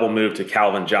run a double move to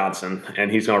Calvin Johnson.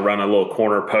 And he's going to run a little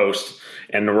corner post.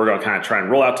 And we're going to kind of try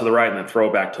and roll out to the right and then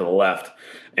throw back to the left.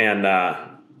 And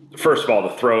first of all,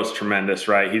 the throw is tremendous,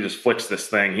 right? He just flicks this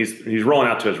thing. He's rolling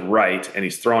out to his right, and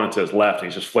he's throwing it to his left, and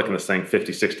he's just flicking this thing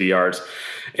 50, 60 yards.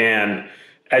 And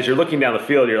as you're looking down the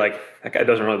field, you're like, that guy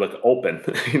doesn't really look open.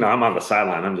 I'm on the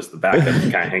sideline. I'm just the backup kind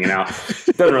of hanging out.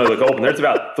 It doesn't really look open. There's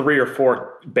about 3 or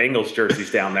 4 Bengals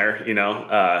jerseys down there,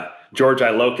 George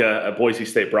Iloka, a Boise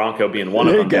State Bronco, being one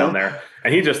of them down there.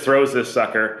 And he just throws this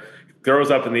sucker,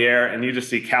 throws up in the air, and you just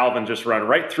see Calvin just run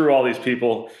right through all these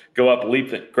people, go up,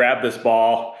 leap, grab this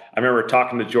ball. I remember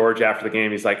talking to George after the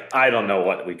game. He's like, I don't know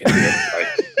what we can do.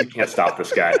 We can't stop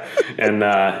this guy. And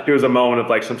it was a moment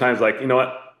of sometimes you know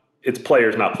what? It's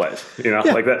players, not plays.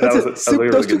 Like that was a really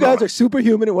those two guys moment. Are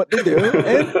superhuman in what they do,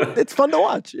 and it's fun to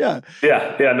watch. Yeah,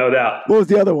 no doubt. What was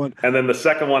the other one? And then the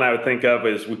second one I would think of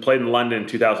is we played in London in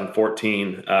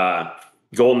 2014.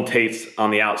 Golden Tate's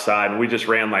on the outside, and we just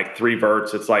ran 3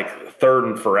 verts. It's third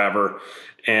and forever,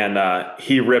 and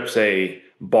he rips a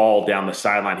ball down the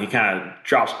sideline. He kind of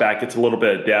drops back, gets a little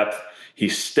bit of depth. He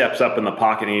steps up in the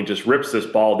pocket, and he just rips this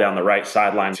ball down the right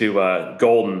sideline to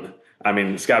Golden. I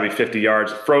mean, it's got to be 50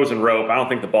 yards, frozen rope. I don't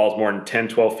think the ball's more than 10,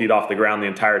 12 feet off the ground the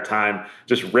entire time.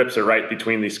 Just rips it right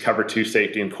between these cover 2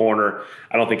 safety and corner.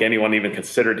 I don't think anyone even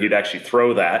considered he'd actually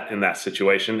throw that in that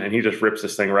situation. And he just rips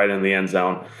this thing right in the end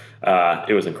zone.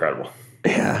 It was incredible.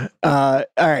 Yeah. All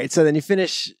right. So then you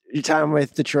finish your time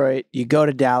with Detroit. You go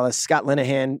to Dallas. Scott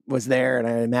Linehan was there, and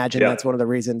I imagine that's one of the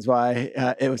reasons why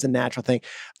it was a natural thing.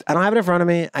 I don't have it in front of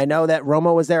me. I know that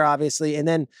Romo was there, obviously. And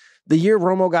then the year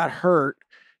Romo got hurt,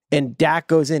 and Dak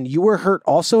goes in. You were hurt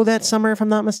also that summer, if I'm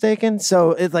not mistaken.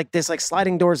 So it's this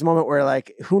sliding doors moment where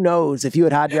who knows if you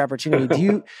had your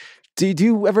opportunity. Do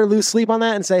you ever lose sleep on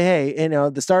that and say, hey,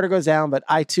 the starter goes down, but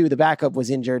I too, the backup was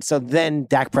injured. So then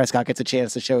Dak Prescott gets a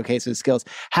chance to showcase his skills.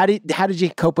 How did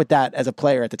you cope with that as a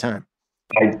player at the time?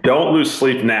 I don't lose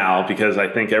sleep now because I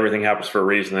think everything happens for a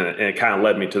reason, and it kind of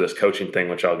led me to this coaching thing,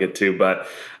 which I'll get to. But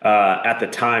at the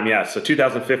time, so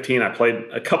 2015, I played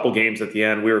a couple games at the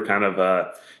end. We were kind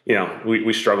of,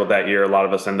 we struggled that year. A lot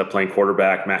of us ended up playing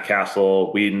quarterback, Matt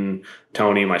Castle, Whedon,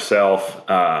 Tony, myself.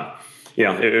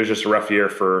 It was just a rough year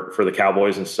for the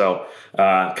Cowboys. And so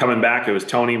coming back, it was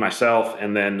Tony, myself,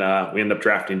 and then we ended up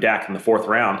drafting Dak in the 4th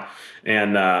round.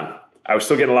 And I was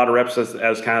still getting a lot of reps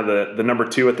as kind of the number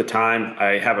 2 at the time.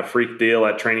 I have a freak deal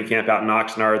at training camp out in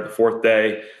Oxnard the 4th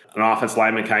day. An offense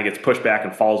lineman kind of gets pushed back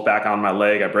and falls back on my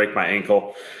leg. I break my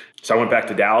ankle. So I went back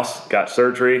to Dallas, got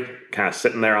surgery, kind of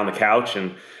sitting there on the couch.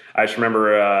 And I just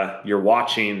remember you're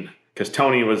watching, because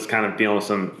Tony was kind of dealing with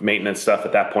some maintenance stuff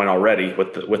at that point already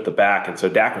with the back. And so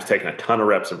Dak was taking a ton of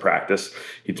reps in practice.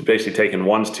 He's basically taking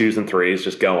 1s, 2s, and 3s,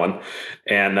 just going.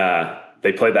 And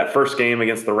they played that first game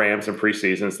against the Rams in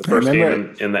preseason. It's the first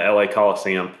game in the LA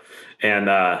Coliseum. And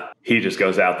he just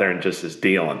goes out there and just is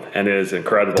dealing. And it is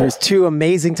incredible. There's 2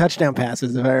 amazing touchdown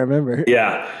passes, if I remember.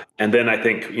 Yeah. And then I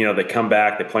think, they come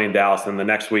back, they play in Dallas, and the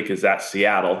next week is at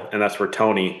Seattle. And that's where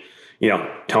Tony's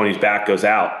back goes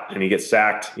out and he gets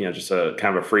sacked, just a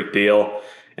kind of a freak deal.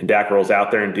 And Dak rolls out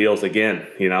there and deals again,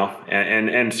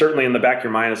 and certainly in the back of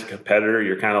your mind as a competitor,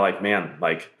 you're kind of like, man,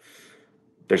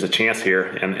 there's a chance here.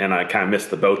 And I kind of missed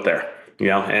the boat there,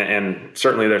 and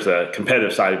certainly there's a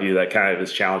competitive side of you that kind of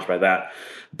is challenged by that.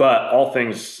 But all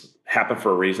things happen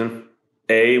for a reason.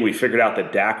 we figured out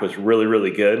that Dak was really,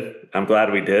 really good. I'm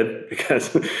glad we did,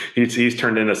 because he's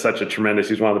turned into such a tremendous,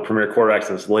 he's one of the premier quarterbacks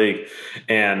in this league,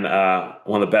 and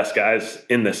one of the best guys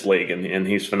in this league. And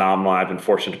he's phenomenal. I've been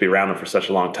fortunate to be around him for such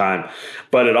a long time.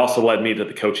 But it also led me to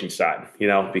the coaching side,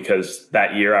 because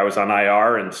that year I was on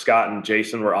IR, and Scott and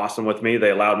Jason were awesome with me. They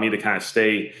allowed me to kind of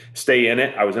stay in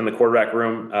it. I was in the quarterback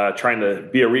room trying to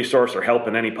be a resource or help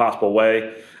in any possible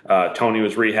way. Tony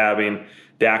was rehabbing.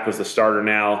 Dak was the starter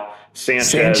now.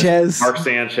 Sanchez. Mark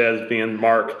Sanchez being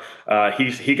Mark.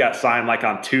 He got signed like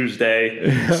on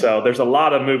Tuesday. So there's a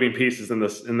lot of moving pieces in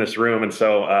this room. And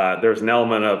so there's an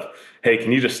element of, hey,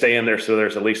 can you just stay in there so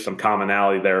there's at least some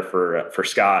commonality there for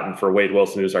Scott and for Wade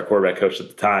Wilson, who was our quarterback coach at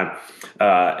the time.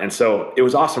 And so it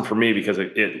was awesome for me, because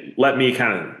it let me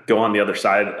kind of go on the other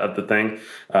side of the thing,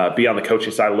 be on the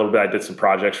coaching side a little bit. I did some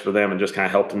projects for them and just kind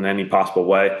of helped in any possible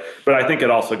way. But I think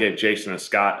it also gave Jason and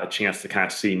Scott a chance to kind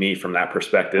of see me from that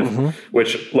perspective,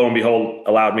 which lo and behold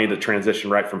allowed me to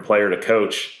transition right from player to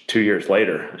coach 2 years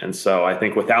later. And so I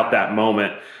think without that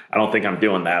moment, I don't think I'm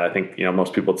doing that. I think,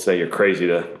 most people would say you're crazy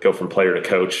to go from player to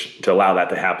coach, to allow that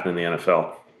to happen in the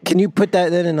NFL. Can you put that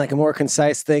then in like a more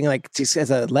concise thing, like just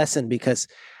as a lesson? Because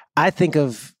I think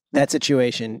of that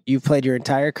situation. You've played your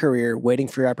entire career waiting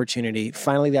for your opportunity.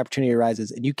 Finally, the opportunity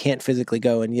arises and you can't physically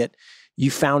go, and yet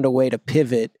you found a way to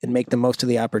pivot and make the most of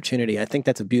the opportunity. I think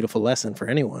that's a beautiful lesson for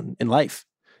anyone in life.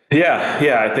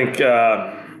 Yeah. I think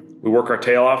we work our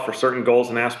tail off for certain goals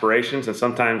and aspirations, and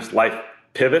sometimes life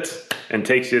pivots and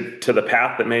takes you to the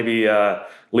path that maybe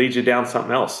leads you down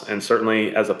something else. And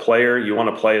certainly as a player, you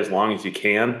want to play as long as you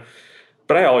can.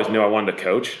 But I always knew I wanted to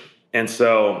coach. And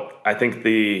so I think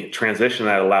the transition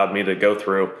that allowed me to go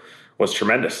through was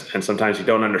tremendous. And sometimes you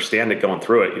don't understand it going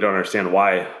through it. You don't understand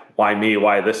why me,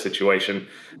 why this situation.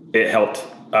 It helped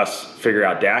us figure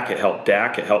out Dak. It helped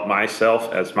Dak. It helped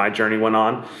myself as my journey went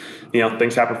on.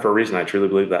 Things happen for a reason. I truly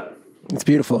believe that. It's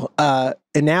beautiful.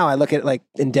 And now I look at like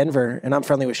in Denver, and I'm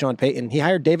friendly with Sean Payton. He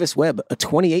hired Davis Webb, a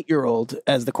 28-year-old,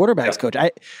 as the quarterbacks coach. I'm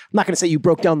not going to say you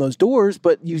broke down those doors,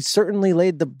 but you certainly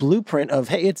laid the blueprint of,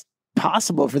 hey, it's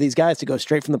possible for these guys to go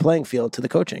straight from the playing field to the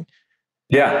coaching.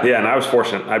 Yeah. And I was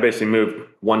fortunate. I basically moved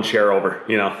one chair over,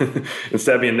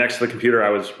 instead of being next to the computer, I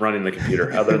was running the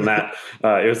computer. Other than that,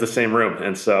 it was the same room.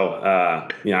 And so,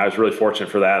 I was really fortunate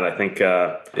for that. I think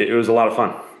it was a lot of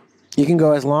fun. You can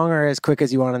go as long or as quick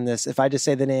as you want on this. If I just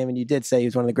say the name, and you did say he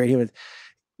was one of the great humans,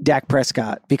 Dak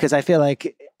Prescott, because I feel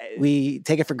like we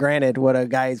take it for granted what a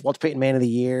guy is, Walter Payton Man of the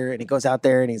Year, and he goes out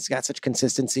there and he's got such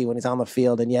consistency when he's on the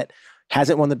field, and yet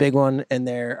hasn't won the big one, and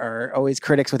there are always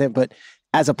critics with him. But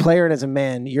as a player and as a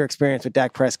man, your experience with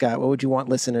Dak Prescott, what would you want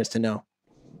listeners to know?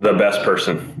 The best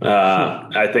person.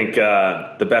 I think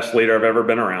the best leader I've ever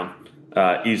been around,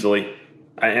 easily.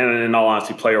 And in all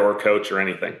honesty, player or coach or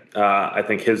anything. I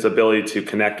think his ability to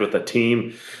connect with a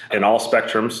team in all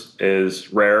spectrums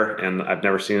is rare, and I've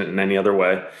never seen it in any other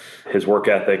way. His work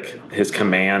ethic, his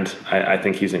command, I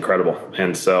think he's incredible.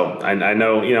 And so I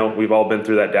know, we've all been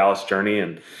through that Dallas journey,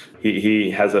 and he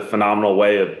has a phenomenal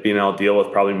way of being able to deal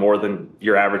with probably more than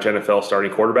your average NFL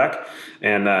starting quarterback,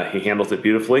 and he handles it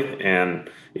beautifully. And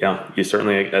he's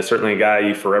certainly a guy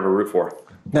you forever root for.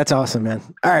 That's awesome, man.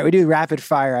 All right, we do rapid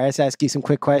fire. I just ask you some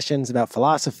quick questions about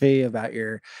philosophy, about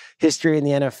your history in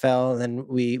the NFL, and then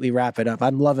we wrap it up.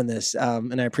 I'm loving this,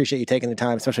 and I appreciate you taking the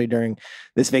time, especially during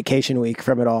this vacation week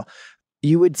from it all.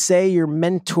 You would say your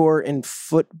mentor in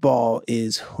football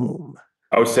is whom?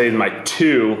 I would say my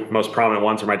two most prominent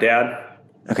ones are my dad,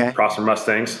 Prosser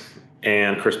Mustangs,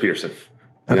 and Chris Peterson.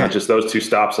 Just those two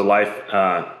stops of life.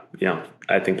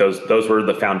 I think those were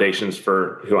the foundations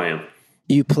for who I am.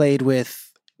 You played with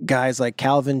guys like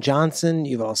Calvin Johnson.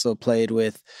 You've also played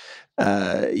with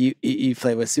you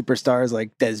played with superstars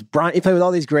like Des Bryant. You played with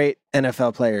all these great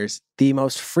NFL players. The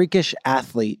most freakish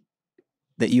athlete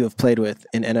that you have played with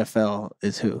in NFL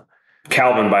is who?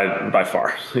 Calvin by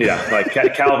far. Yeah, like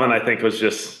Calvin, I think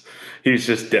he's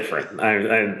just different. I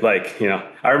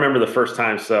remember the first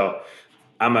time. So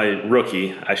I'm a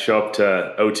rookie. I show up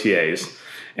to OTAs,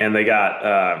 and they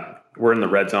got. We're in the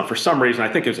red zone. For some reason, I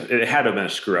think it had to have been a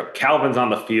screw up. Calvin's on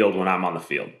the field when I'm on the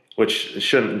field, which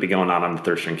shouldn't be going on the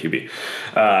third string QB.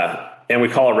 And we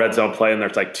call a red zone play, and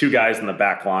there's like two guys in the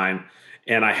back line.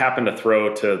 And I happened to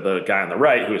throw to the guy on the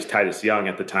right, who was Titus Young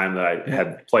at the time that I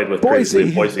had played with previously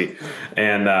in Boise.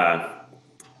 And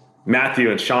Matthew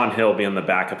and Sean Hill being the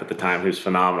backup at the time, who's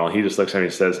phenomenal. He just looks at me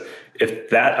and says, if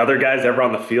that other guy's ever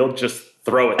on the field, just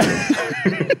throw it to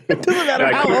him. It doesn't matter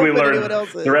and I how quickly open learned anyone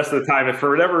else is. The rest of the time, if for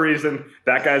whatever reason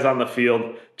that guy's on the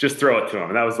field, just throw it to him.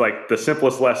 And that was like the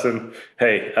simplest lesson.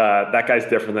 Hey, that guy's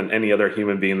different than any other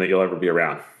human being that you'll ever be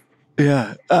around.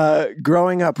 Yeah.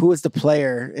 Growing up, who was the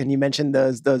player? And you mentioned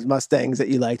those Mustangs that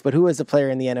you liked, but who was the player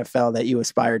in the NFL that you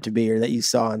aspired to be or that you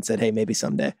saw and said, hey, maybe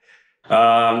someday?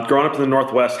 Growing up in the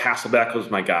Northwest, Hasselbeck was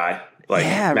my guy. Like,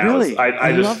 Yeah, man, really.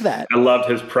 I just love that. I loved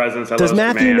his presence. I Does loved his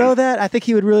Matthew command. know that? I think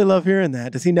he would really love hearing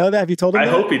that. Does he know that? Have you told him I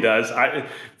that? hope he does.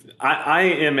 I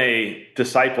am a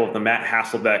disciple of the Matt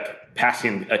Hasselbeck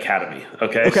Passing Academy.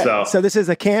 Okay. So this is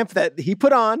a camp that he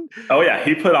put on. Oh yeah,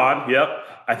 he put on. Yep.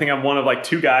 I think I'm one of like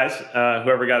 2 guys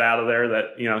whoever got out of there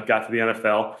that got to the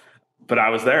NFL. But I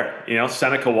was there.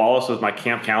 Seneca Wallace was my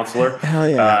camp counselor. Hell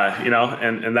yeah.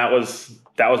 And that was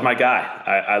my guy.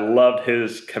 I loved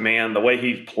his command, the way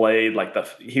he played. Like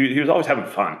he was always having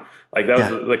fun. Like that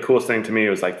was the coolest thing to me. It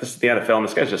was like, this is the NFL, and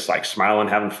this guy's just like smiling,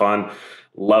 having fun,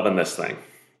 loving this thing.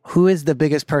 Who is the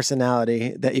biggest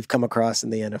personality that you've come across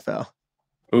in the NFL?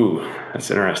 Ooh,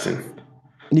 that's interesting.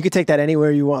 And you can take that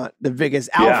anywhere you want. The biggest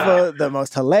alpha, the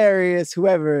most hilarious,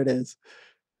 whoever it is.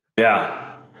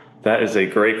 Yeah, that is a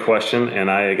great question. And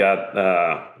I got,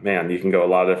 you can go a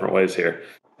lot of different ways here.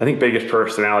 I think biggest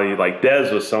personality, like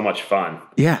Dez was so much fun.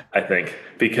 Yeah. I think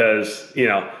because,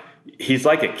 he's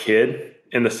like a kid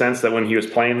in the sense that when he was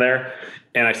playing there,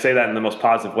 and I say that in the most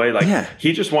positive way,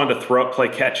 he just wanted to play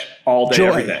catch all day,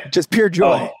 every day. Just pure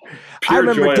joy. Pure I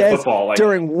remember joy Dez of football.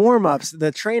 during warm-ups,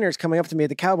 the trainers coming up to me at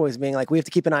the Cowboys being like, we have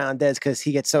to keep an eye on Dez because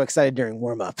he gets so excited during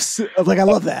warm-ups. I was like, I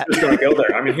love that. He's going to go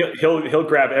there. I mean, he'll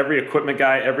grab every equipment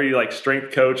guy, every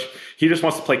strength coach. He just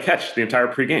wants to play catch the entire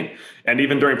pregame. And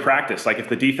even during practice, like if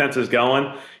the defense is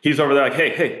going, he's over there like,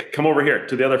 hey, come over here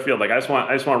to the other field. Like I just want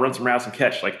to run some routes and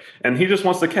catch. And he just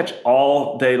wants to catch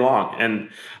all day long. And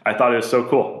I thought it was so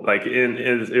cool. Like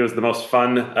it was the most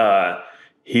fun.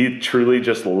 He truly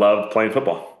just loved playing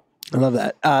football. I love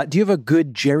that. Do you have a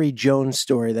good Jerry Jones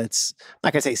story that's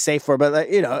not going to say safe for, but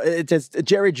it's just a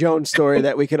Jerry Jones story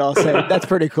that we could all say that's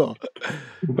pretty cool?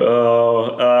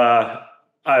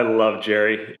 I love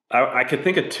Jerry. I could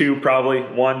think of 2 probably.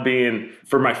 One being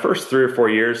for my first 3 or 4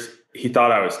 years, he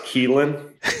thought I was Kellen,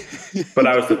 but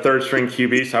I was the 3rd string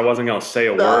QB, so I wasn't going to say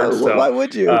a word. So why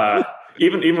would you?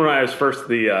 Even when I was first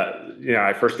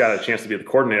I first got a chance to be the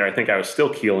coordinator, I think I was still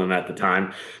Kellen at the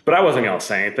time, but I wasn't going to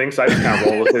say anything. So I just kind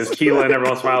of roll with his Kellen. Every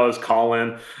once in a while it was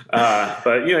Colin.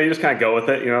 But you just kind of go with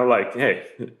it, like, hey,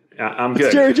 I'm good.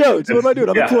 It's Jerry Jones. What am I doing?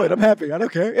 I'm employed. I'm happy. I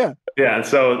don't care. Yeah. Yeah. And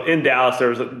so in Dallas,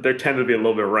 there tended to be a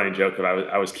little bit of a running joke that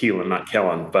I was Kellen, not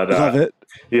Kellen. But love it.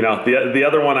 The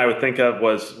other one I would think of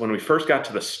was when we first got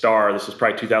to the Star. This was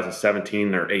probably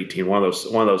 2017 or 18, one of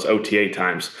those OTA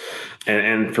times.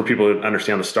 And for people who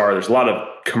understand the Star, there's a lot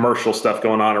of commercial stuff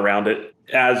going on around it,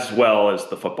 as well as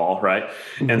the football, right?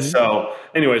 Mm-hmm. And so,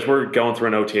 anyways, we're going through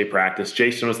an OTA practice.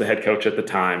 Jason was the head coach at the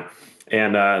time.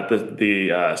 And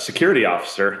the security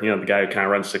officer, the guy who kind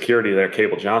of runs security there,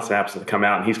 Cable Johnson, happens to come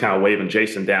out, and he's kind of waving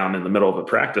Jason down in the middle of a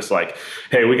practice like,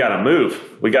 hey, we got to move.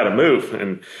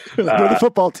 And we're the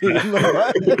football team. kind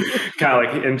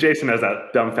of like, and Jason has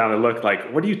that dumbfounded look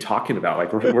like, what are you talking about?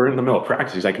 Like, we're in the middle of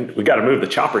practice. He's like, we got to move. The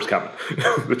chopper's coming.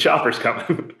 The chopper's coming.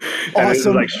 And awesome. It's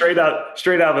like straight out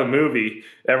of the movie.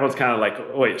 Everyone's kind of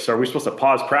like, wait, so are we supposed to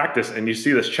pause practice? And you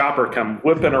see this chopper come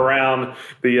whipping around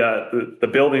the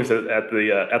buildings at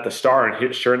the Star,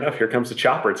 and sure enough, here comes the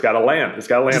chopper. It's got to land. It's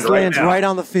got to land right now. Right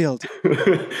on the field.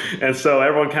 And so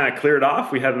everyone kind of cleared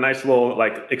off. We had a nice little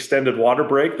extended water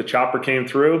break. The chopper came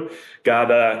through,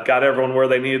 got everyone where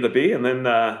they needed to be, and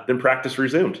then practice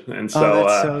resumed. And so,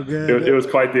 that's so good. It was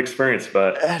quite the experience.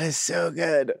 But that is so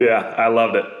good. Yeah, I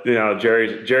loved it.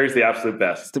 Jerry's the absolute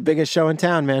best. It's the biggest show in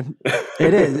town, man.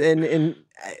 It is, and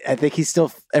I think he's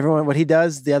still everyone. What he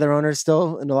does, the other owners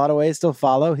still, in a lot of ways, still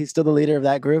follow. He's still the leader of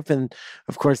that group, and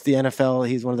of course, the NFL.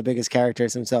 He's one of the biggest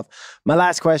characters himself. My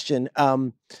last question: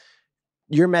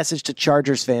 your message to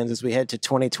Chargers fans as we head to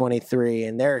 2023,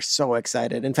 and they're so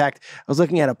excited. In fact, I was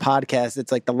looking at a podcast.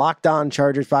 It's like the Locked On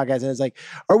Chargers podcast, and it's like,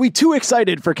 are we too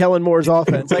excited for Kellen Moore's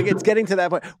offense? Like, it's getting to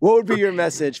that point. What would be your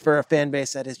message for a fan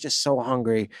base that is just so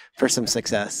hungry for some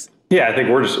success? Yeah, I think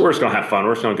we're just going to have fun.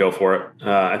 We're just going to go for it.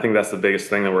 I think that's the biggest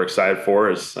thing that we're excited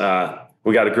for is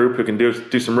we got a group who can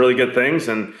do some really good things,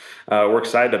 and we're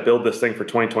excited to build this thing for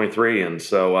 2023. And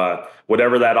so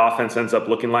whatever that offense ends up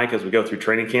looking like as we go through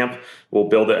training camp, we'll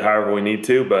build it however we need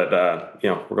to. But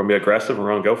we're going to be aggressive. We're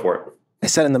going to go for it. I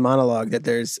said in the monologue that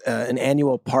there's an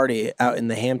annual party out in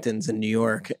the Hamptons in New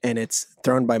York, and it's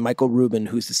thrown by Michael Rubin,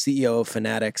 who's the CEO of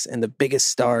Fanatics, and the biggest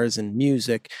stars in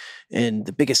music and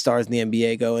the biggest stars in the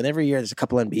NBA go. And every year there's a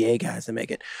couple NBA guys that make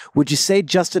it. Would you say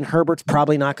Justin Herbert's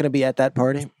probably not going to be at that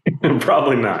party?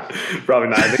 Probably not. Probably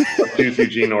not. I think he'll choose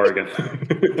Eugene, Oregon.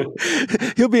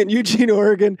 He'll be in Eugene,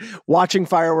 Oregon, watching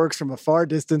fireworks from a far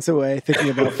distance away, thinking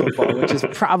about football, which is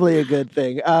probably a good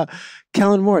thing.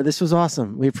 Kellen Moore, this was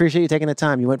awesome. We appreciate you taking the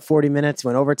time. You went 40 minutes,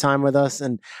 went overtime with us,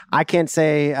 and I can't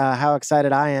say how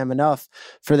excited I am enough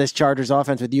for this Chargers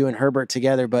offense with you and Herbert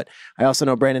together, but I also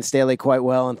know Brandon Staley quite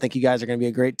well and think you guys are going to be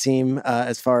a great team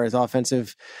as far as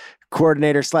offensive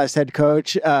coordinator / head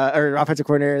coach, or offensive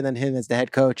coordinator, and then him as the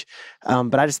head coach.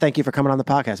 But I just thank you for coming on the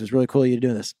podcast. It was really cool of you to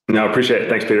do this. No, appreciate it.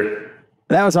 Thanks, Peter.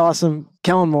 That was awesome.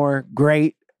 Kellen Moore,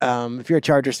 great. If you're a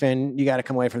Chargers fan, you got to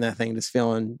come away from that thing just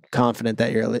feeling confident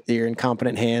that you're in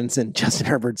competent hands, and Justin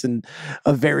Herbert's in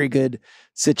a very good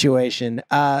situation.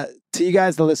 To you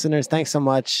guys, the listeners, thanks so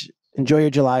much. Enjoy your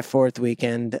July 4th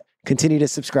weekend. Continue to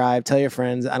subscribe. Tell your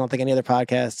friends. I don't think any other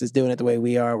podcast is doing it the way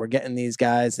we are. We're getting these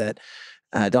guys that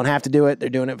don't have to do it. They're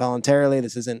doing it voluntarily.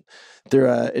 This isn't through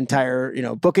an entire,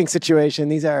 booking situation.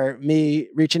 These are me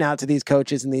reaching out to these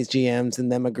coaches and these GMs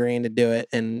and them agreeing to do it.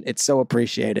 And it's so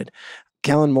appreciated.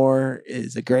 Kellen Moore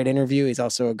is a great interview. He's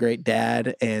also a great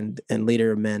dad and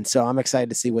leader of men. So I'm excited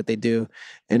to see what they do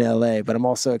in LA, but I'm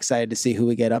also excited to see who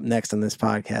we get up next on this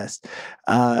podcast.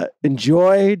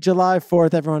 Enjoy July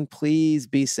 4th, everyone. Please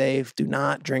be safe. Do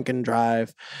not drink and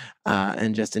drive,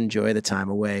 and just enjoy the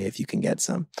time away if you can get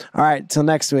some. All right. Till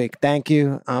next week. Thank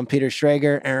you. I'm Peter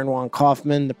Schrager, Aaron Juan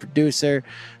Kaufman, the producer.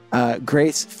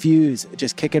 Grace Fuse,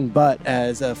 just kicking butt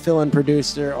as a fill-in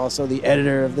producer, also the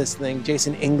editor of this thing,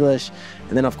 Jason English,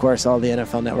 and then, of course, all the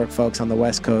NFL Network folks on the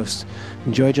West Coast.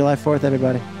 Enjoy July 4th,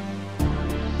 everybody.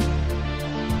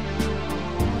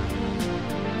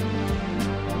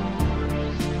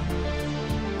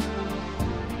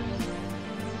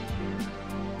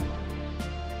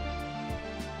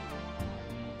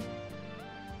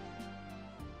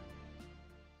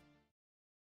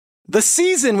 The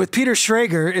Season with Peter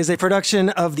Schrager is a production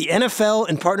of the NFL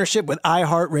in partnership with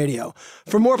iHeartRadio.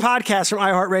 For more podcasts from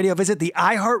iHeartRadio, visit the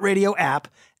iHeartRadio app,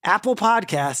 Apple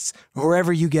Podcasts, or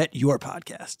wherever you get your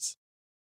podcasts.